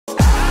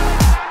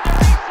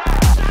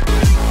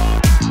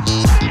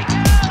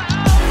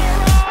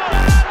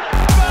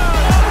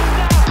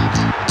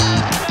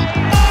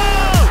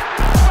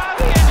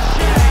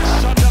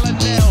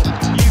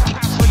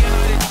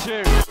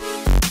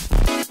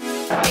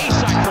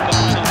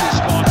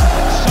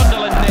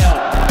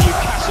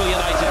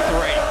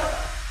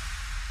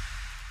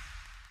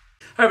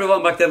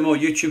welcome back to Evermore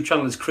YouTube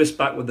channel. It's Chris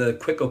back with a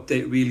quick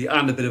update really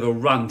and a bit of a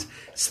rant.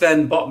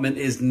 Sven Botman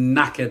is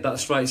knackered,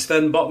 that's right.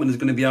 Sven Botman is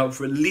going to be out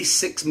for at least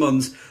 6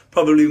 months,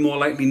 probably more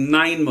likely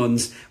 9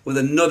 months, with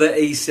another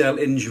ACL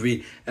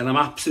injury. And I'm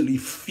absolutely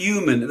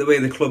fuming at the way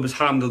the club has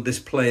handled this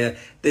player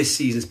this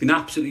season. It's been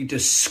absolutely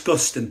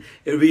disgusting.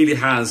 It really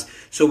has.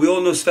 So we all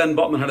know Sven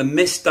Botman had a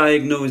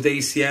misdiagnosed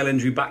ACL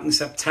injury back in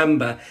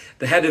September.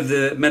 The head of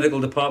the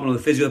medical department or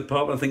the physio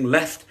department, I think,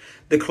 left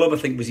the club. I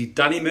think, was he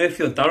Danny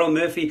Murphy or Daryl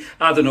Murphy?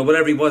 I don't know,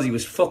 whatever he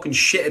was fucking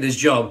shit at his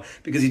job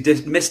because he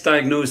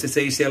misdiagnosed this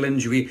ACL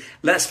injury.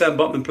 Let Sven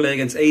Botman play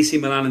against AC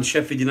Milan and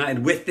Sheffield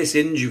United with this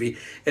injury,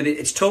 and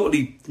it's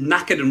totally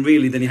knackered him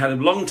really. Then he had a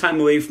long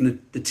time away from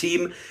the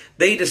team.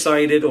 They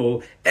decided,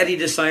 or Eddie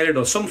decided,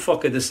 or some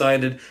fucker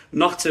decided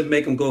not to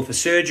make him go for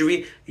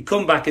surgery. He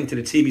come back into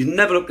the team. He's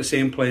never looked the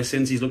same player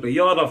since. He's looked a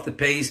yard off the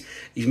pace.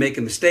 He's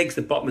making mistakes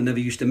that Botman never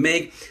used to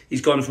make.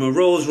 He's gone from a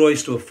Rolls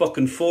Royce to a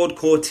fucking Ford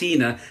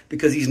Cortina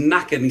because he's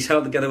knackered and he's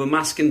held together with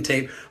masking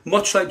tape,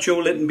 much like Joe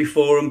Linton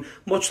before him,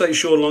 much like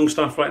Sean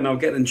Longstaff right now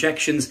getting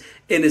injections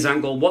in his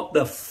ankle. What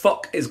the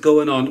fuck is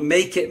going on?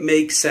 Make it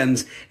make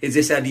sense. Is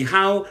this Eddie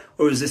Howe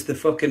or is this the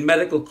fucking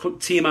medical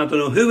team? I don't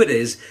know who it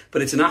is,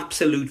 but it's an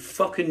absolute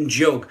fucking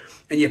joke.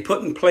 And you're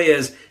putting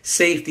players'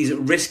 safeties at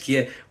risk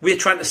here. We're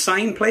trying to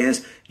sign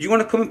players. You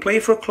want to come and play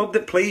for a club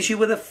that plays you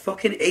with a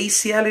fucking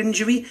ACL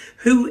injury?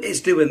 Who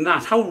is doing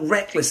that? How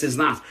reckless is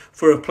that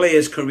for a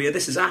player's career?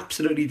 This is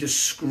absolutely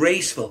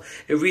disgraceful.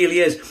 It really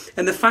is.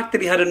 And the fact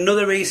that he had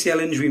another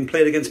ACL injury and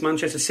played against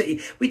Manchester City,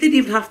 we didn't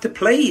even have to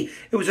play.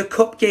 It was a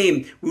cup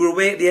game. We were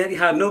away at the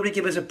Etihad. Nobody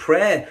gave us a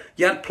prayer.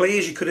 You had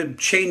players you could have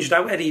changed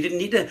out, Eddie. You didn't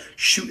need to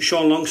shoot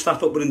Sean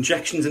Longstaff up with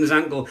injections in his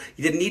ankle.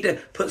 You didn't need to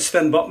put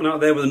Sven Botman out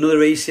there with another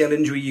ACL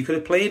injury. You could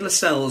have played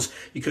Lascelles.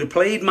 You could have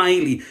played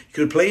Miley. You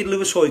could have played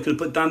Lewis Hoy. You could have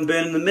put Dan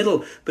Burn in the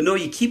middle. But no,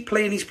 you keep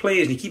playing these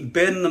players and you keep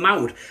burning them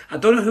out. I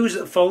don't know who's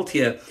at fault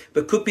here,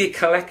 but it could be a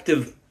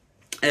collective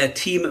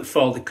team at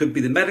fault. It could be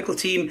the medical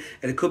team,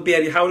 and it could be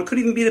Eddie Howe. It could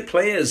even be the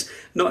players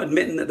not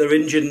admitting that they're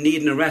injured and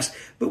needing a rest.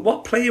 But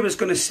what player is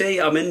going to say,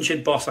 I'm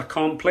injured, boss, I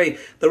can't play?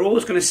 They're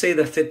always going to say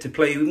they're fit to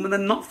play, even when they're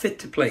not fit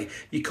to play.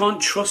 You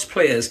can't trust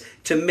players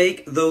to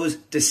make those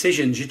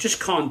decisions. You just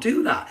can't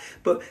do that.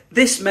 But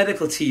this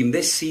medical team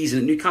this season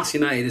at Newcastle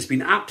United has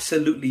been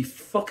absolutely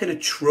fucking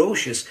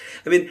atrocious.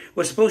 I mean,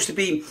 we're supposed to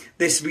be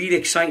this really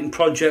exciting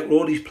project where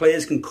all these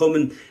players can come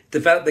and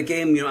develop the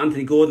game. You know,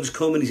 Anthony Gordon's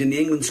coming, he's in the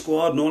England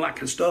squad and all that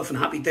kind of stuff, and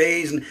happy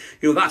days. And,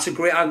 you know, that's a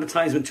great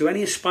advertisement to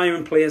any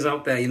aspiring players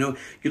out there. You know,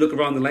 you look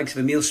around the likes of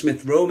Emile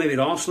Smith-Rowe, maybe at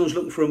Arsenal's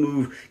looking for a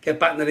move, get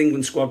back in that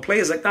England squad.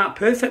 Players like that,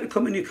 perfect to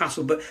come to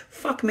Newcastle, but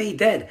fuck me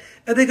dead.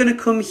 Are they going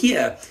to come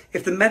here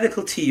if the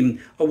medical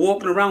team are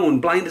walking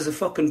around blind as a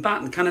fucking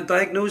bat and kind of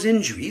diagnose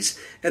injuries,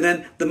 and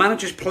then the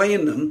manager's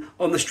playing them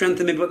on the strength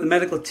of maybe what the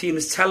medical team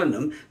is telling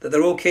them that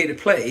they're okay to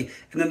play,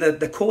 and then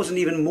they're causing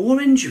even more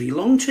injury,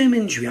 long-term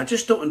injury? I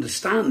just don't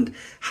understand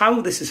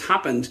how this has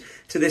happened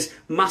to this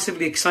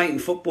massively exciting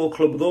football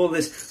club with all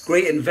this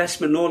great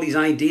investment and all these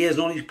ideas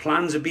and all these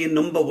plans of being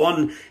number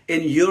one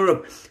in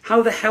Europe.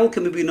 How the hell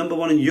can we be number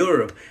one in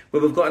Europe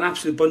where we've got an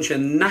absolute bunch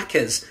of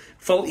knackers,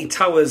 Faulty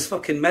Towers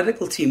fucking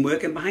medical team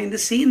working behind the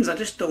scenes? I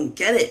just don't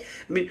get it.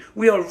 I mean,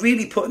 we are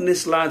really putting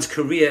this lad's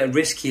career at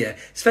risk here.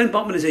 Sven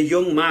Botman is a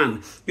young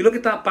man. You look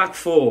at that back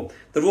four,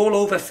 they're all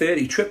over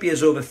 30.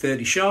 Trippier's over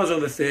 30, Shaw's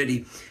over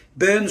 30,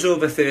 Burns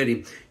over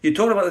 30. You're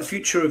talking about the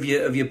future of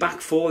your back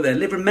four there.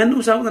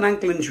 Livermento's out with an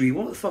ankle injury.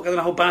 What the fuck? I don't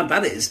know how bad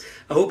that is.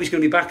 I hope he's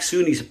going to be back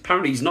soon.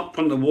 He's not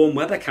from the warm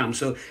weather camp,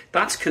 so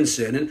that's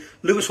concerning.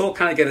 Lewis Hall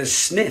can't get a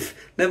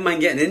sniff, never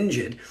mind getting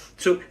injured.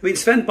 So, I mean,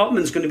 Sven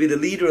Botman's going to be the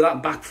leader of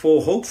that back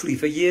four, hopefully,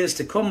 for years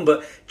to come.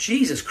 But,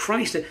 Jesus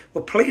Christ,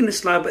 we're playing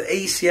this lad with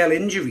ACL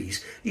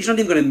injuries. He's not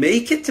even going to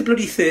make it to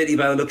bloody 30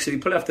 by the looks of it.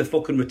 He'll probably have to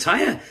fucking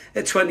retire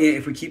at 28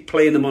 if we keep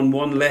playing him on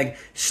one leg,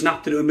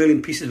 snapped into a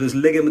million pieces with his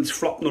ligaments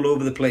flopping all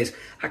over the place.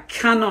 I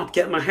cannot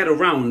get my head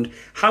around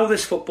how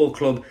this football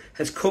club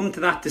has come to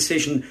that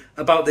decision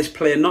about this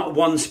player, not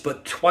once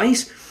but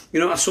twice. You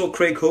know, I saw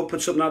Craig Hope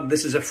put something out,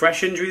 this is a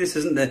fresh injury, this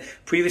isn't the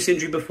previous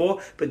injury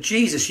before. But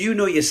Jesus, you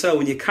know yourself,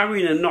 when you're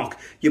carrying a knock,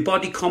 your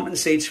body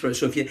compensates for it.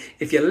 So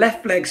if your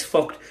left leg's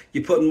fucked,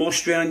 you're putting more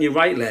strain on your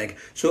right leg.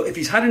 So if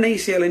he's had an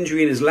ACL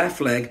injury in his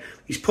left leg,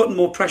 he's putting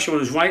more pressure on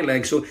his right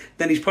leg, so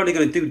then he's probably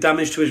going to do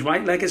damage to his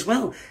right leg as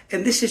well.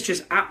 And this is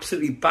just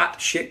absolutely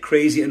batshit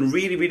crazy and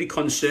really, really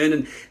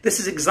concerning. This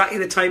is exactly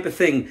the type of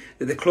thing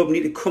that the club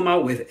need to come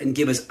out with and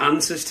give us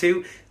answers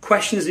to.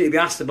 Questions need to be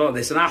asked about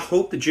this, and I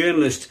hope the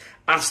journalists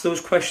ask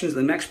those questions at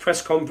the next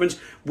press conference.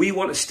 We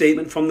want a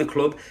statement from the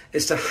club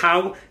as to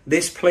how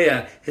this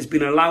player has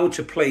been allowed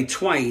to play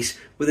twice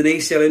with an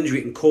ACL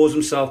injury and cause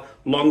himself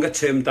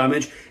longer-term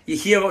damage. You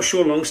hear about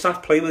Sean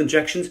Longstaff playing with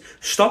injections.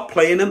 Stop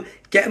playing him.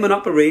 Get him an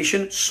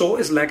operation. Sort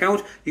his leg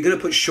out. You're going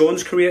to put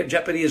Sean's career at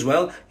jeopardy as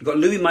well. You've got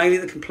Louis Miley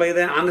that can play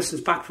there.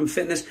 Anderson's back from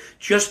fitness.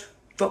 Just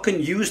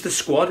fucking use the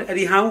squad,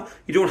 Eddie Howe.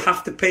 You don't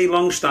have to pay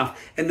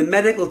Longstaff. And the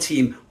medical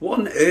team, what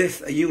on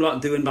earth are you lot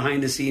doing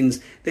behind the scenes?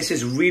 This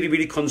is really,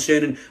 really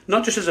concerning,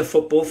 not just as a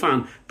football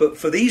fan, but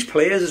for these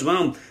players as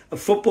well. A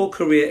football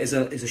career is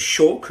a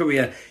short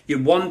career.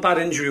 You're one bad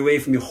injury away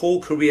from your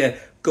whole career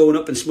going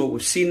up in smoke.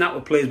 We've seen that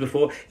with players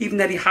before.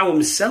 Even Eddie Howe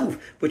himself,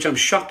 which I'm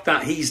shocked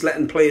that he's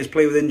letting players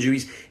play with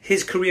injuries.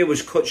 His career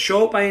was cut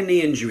short by a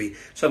knee injury.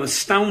 So I'm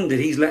astounded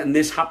he's letting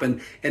this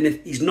happen. And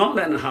if he's not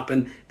letting it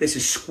happen, this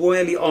is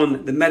squarely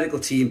on the medical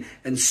team.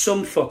 And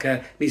some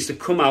fucker needs to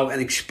come out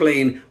and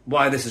explain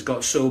why this has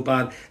got so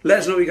bad. Let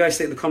us know what you guys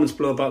think in the comments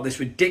below about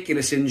this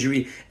ridiculous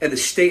injury and the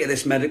state of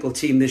this medical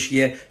team this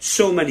year.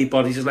 So many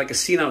bodies. It's like a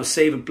scene out of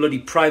Save a Bloody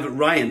Private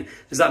Ryan.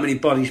 There's that many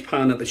bodies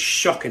piling up. It's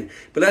shocking.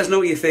 But let us know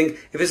what you think.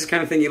 If this is the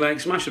kind of thing you like,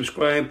 smash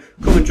subscribe,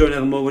 come and join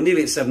Evermore. We're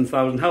nearly at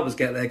 7,000. Help us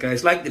get there,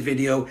 guys. Like the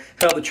video,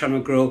 help the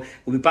channel grow.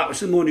 We'll be back with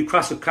some more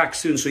Newcastle cracks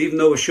soon. So even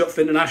though we're shut for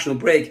international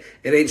break,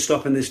 it ain't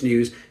stopping this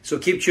news. So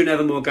keep tuning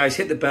Evermore, guys.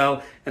 Hit the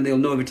bell and they'll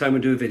know every time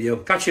we do a video.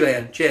 Catch you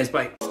later. Cheers.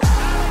 Bye.